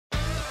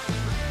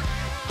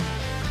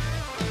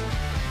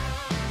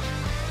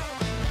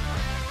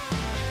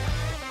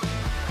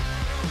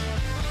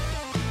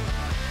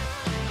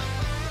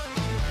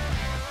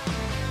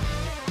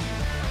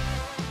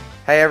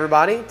Hey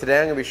everybody, today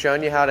I'm going to be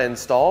showing you how to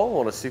install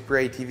one of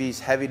SuperATV's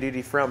heavy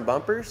duty front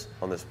bumpers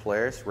on this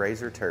Polaris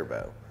RZR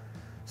Turbo.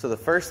 So the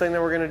first thing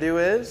that we're going to do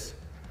is,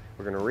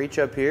 we're going to reach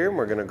up here and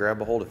we're going to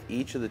grab a hold of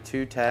each of the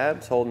two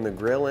tabs holding the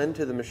grill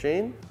into the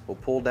machine. We'll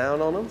pull down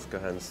on them, so go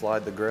ahead and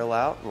slide the grill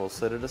out and we'll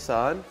set it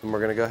aside. And we're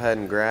going to go ahead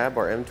and grab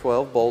our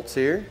M12 bolts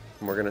here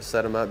and we're going to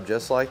set them up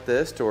just like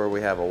this to where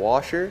we have a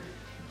washer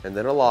and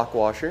then a lock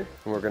washer.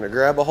 And we're going to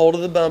grab a hold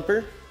of the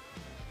bumper.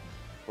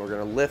 We're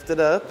going to lift it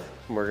up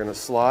and we're going to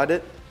slide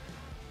it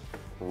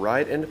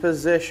right into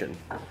position.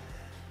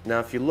 Now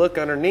if you look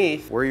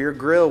underneath where your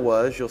grill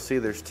was, you'll see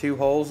there's two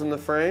holes in the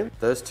frame.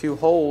 Those two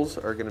holes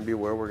are going to be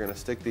where we're going to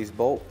stick these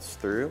bolts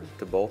through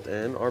to bolt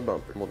in our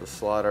bumper. We'll just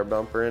slide our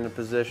bumper into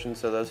position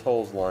so those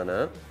holes line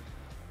up.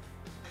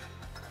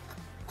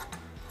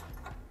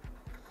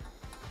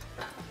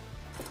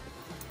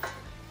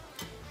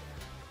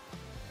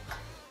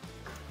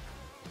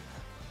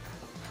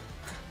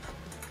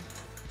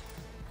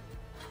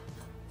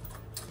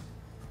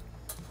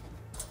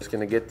 Just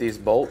going to get these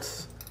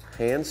bolts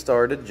hand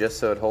started just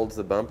so it holds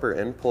the bumper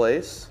in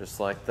place,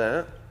 just like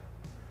that.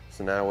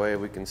 So now way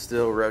we can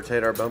still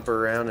rotate our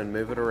bumper around and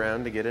move it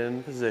around to get it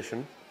in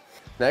position.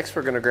 Next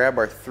we're going to grab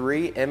our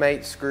 3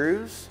 M8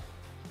 screws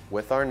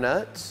with our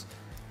nuts,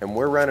 and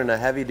we're running a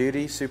heavy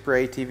duty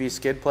SuperATV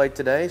skid plate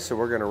today, so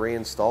we're going to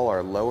reinstall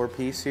our lower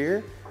piece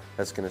here.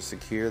 That's going to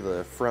secure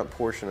the front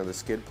portion of the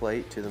skid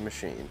plate to the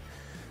machine.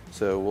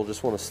 So we'll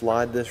just want to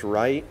slide this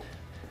right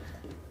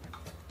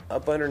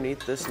up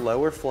underneath this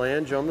lower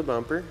flange on the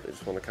bumper. I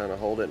just want to kind of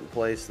hold it in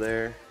place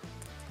there.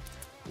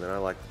 And then I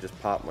like to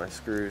just pop my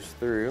screws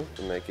through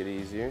to make it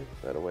easier.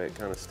 That way it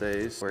kind of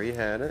stays where you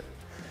had it.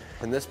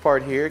 And this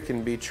part here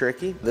can be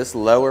tricky. This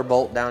lower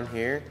bolt down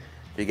here,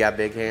 if you got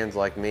big hands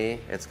like me,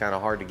 it's kind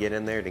of hard to get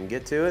in there and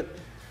get to it.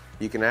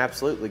 You can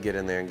absolutely get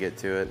in there and get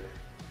to it.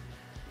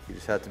 You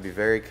just have to be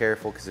very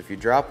careful, because if you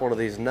drop one of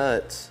these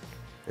nuts,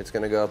 it's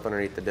going to go up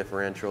underneath the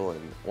differential,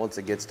 and once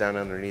it gets down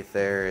underneath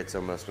there, it's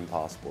almost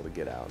impossible to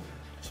get out.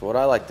 So what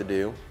I like to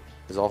do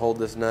is I'll hold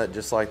this nut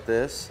just like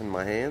this in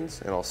my hands,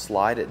 and I'll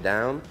slide it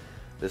down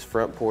this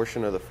front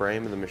portion of the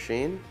frame of the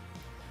machine.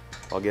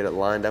 I'll get it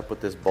lined up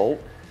with this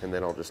bolt, and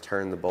then I'll just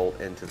turn the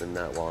bolt into the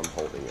nut while I'm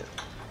holding it.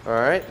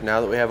 Alright, now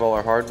that we have all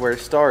our hardware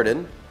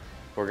started,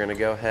 we're going to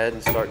go ahead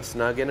and start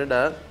snugging it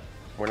up.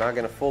 We're not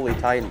going to fully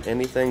tighten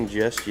anything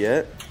just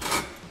yet.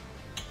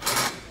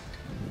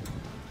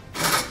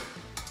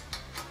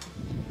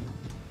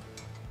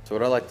 So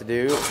what I like to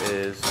do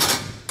is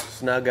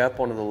snug up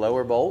one of the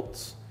lower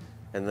bolts,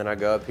 and then I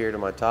go up here to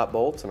my top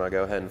bolts and I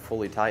go ahead and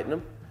fully tighten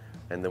them,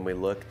 and then we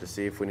look to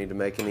see if we need to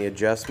make any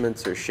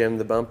adjustments or shim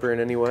the bumper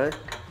in any way.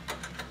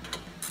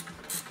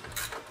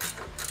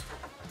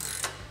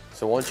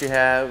 So once you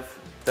have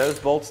those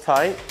bolts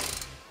tight,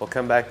 we'll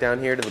come back down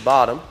here to the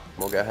bottom.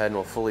 We'll go ahead and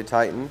we'll fully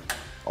tighten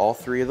all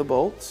 3 of the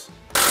bolts.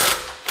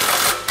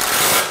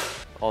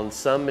 On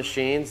some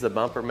machines, the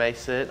bumper may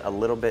sit a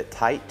little bit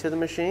tight to the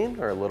machine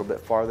or a little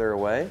bit farther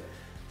away.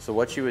 So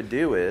what you would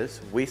do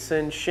is, we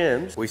send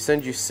shims. We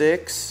send you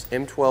 6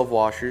 M12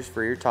 washers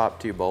for your top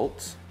 2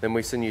 bolts. Then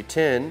we send you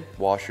 10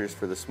 washers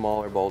for the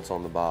smaller bolts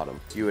on the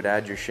bottom. You would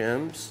add your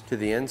shims to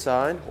the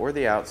inside or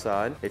the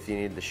outside. If you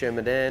need to shim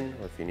it in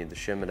or if you need to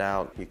shim it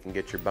out, you can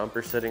get your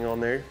bumper sitting on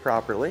there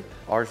properly.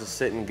 Ours is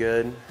sitting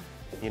good.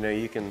 You know,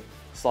 you can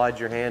slide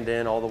your hand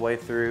in all the way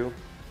through.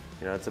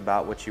 You know, it's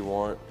about what you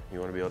want. You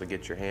want to be able to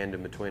get your hand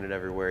in between it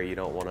everywhere. You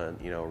don't want a,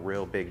 a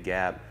real big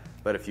gap.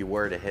 But if you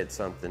were to hit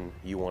something,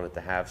 you want it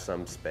to have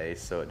some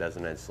space so it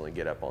doesn't instantly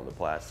get up on the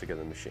plastic of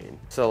the machine.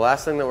 So the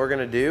last thing that we're going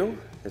to do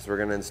is we're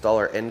going to install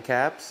our end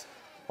caps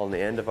on the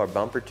end of our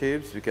bumper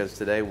tubes, because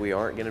today we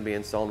aren't going to be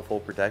installing a full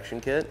protection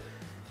kit.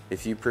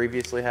 If you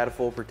previously had a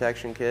full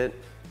protection kit,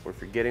 or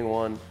if you're getting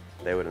one,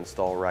 they would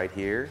install right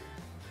here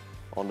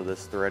onto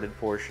this threaded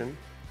portion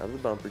of the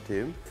bumper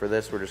tube. For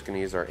this, we're just going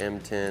to use our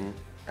M10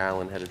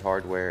 Allen headed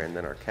hardware and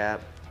then our cap.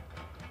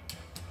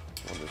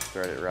 We'll just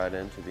thread it right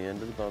into the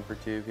end of the bumper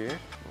tube here.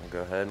 We'll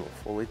go ahead and we'll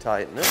fully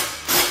tighten it.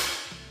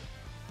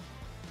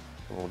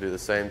 And we'll do the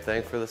same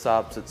thing for this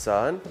opposite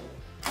side.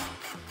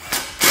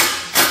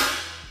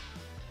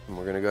 And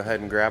we're going to go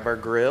ahead and grab our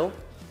grill.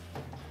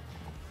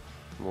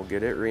 And we'll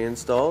get it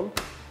reinstalled.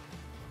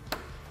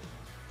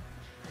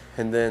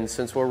 And then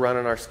since we're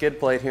running our skid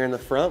plate here in the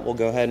front, we'll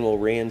go ahead and we'll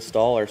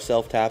reinstall our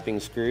self-tapping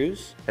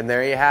screws. And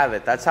there you have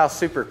it. That's how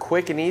super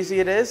quick and easy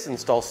it is to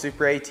install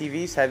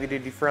SuperATV's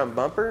heavy-duty front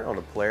bumper on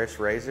a Polaris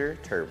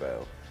RZR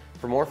Turbo.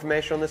 For more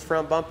information on this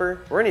front bumper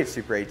or any of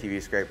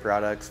SuperATV's great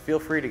products, feel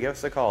free to give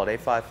us a call at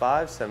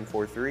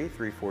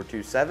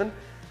 855-743-3427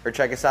 or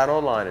check us out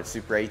online at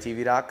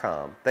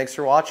superatv.com. Thanks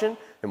for watching,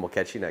 and we'll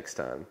catch you next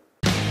time.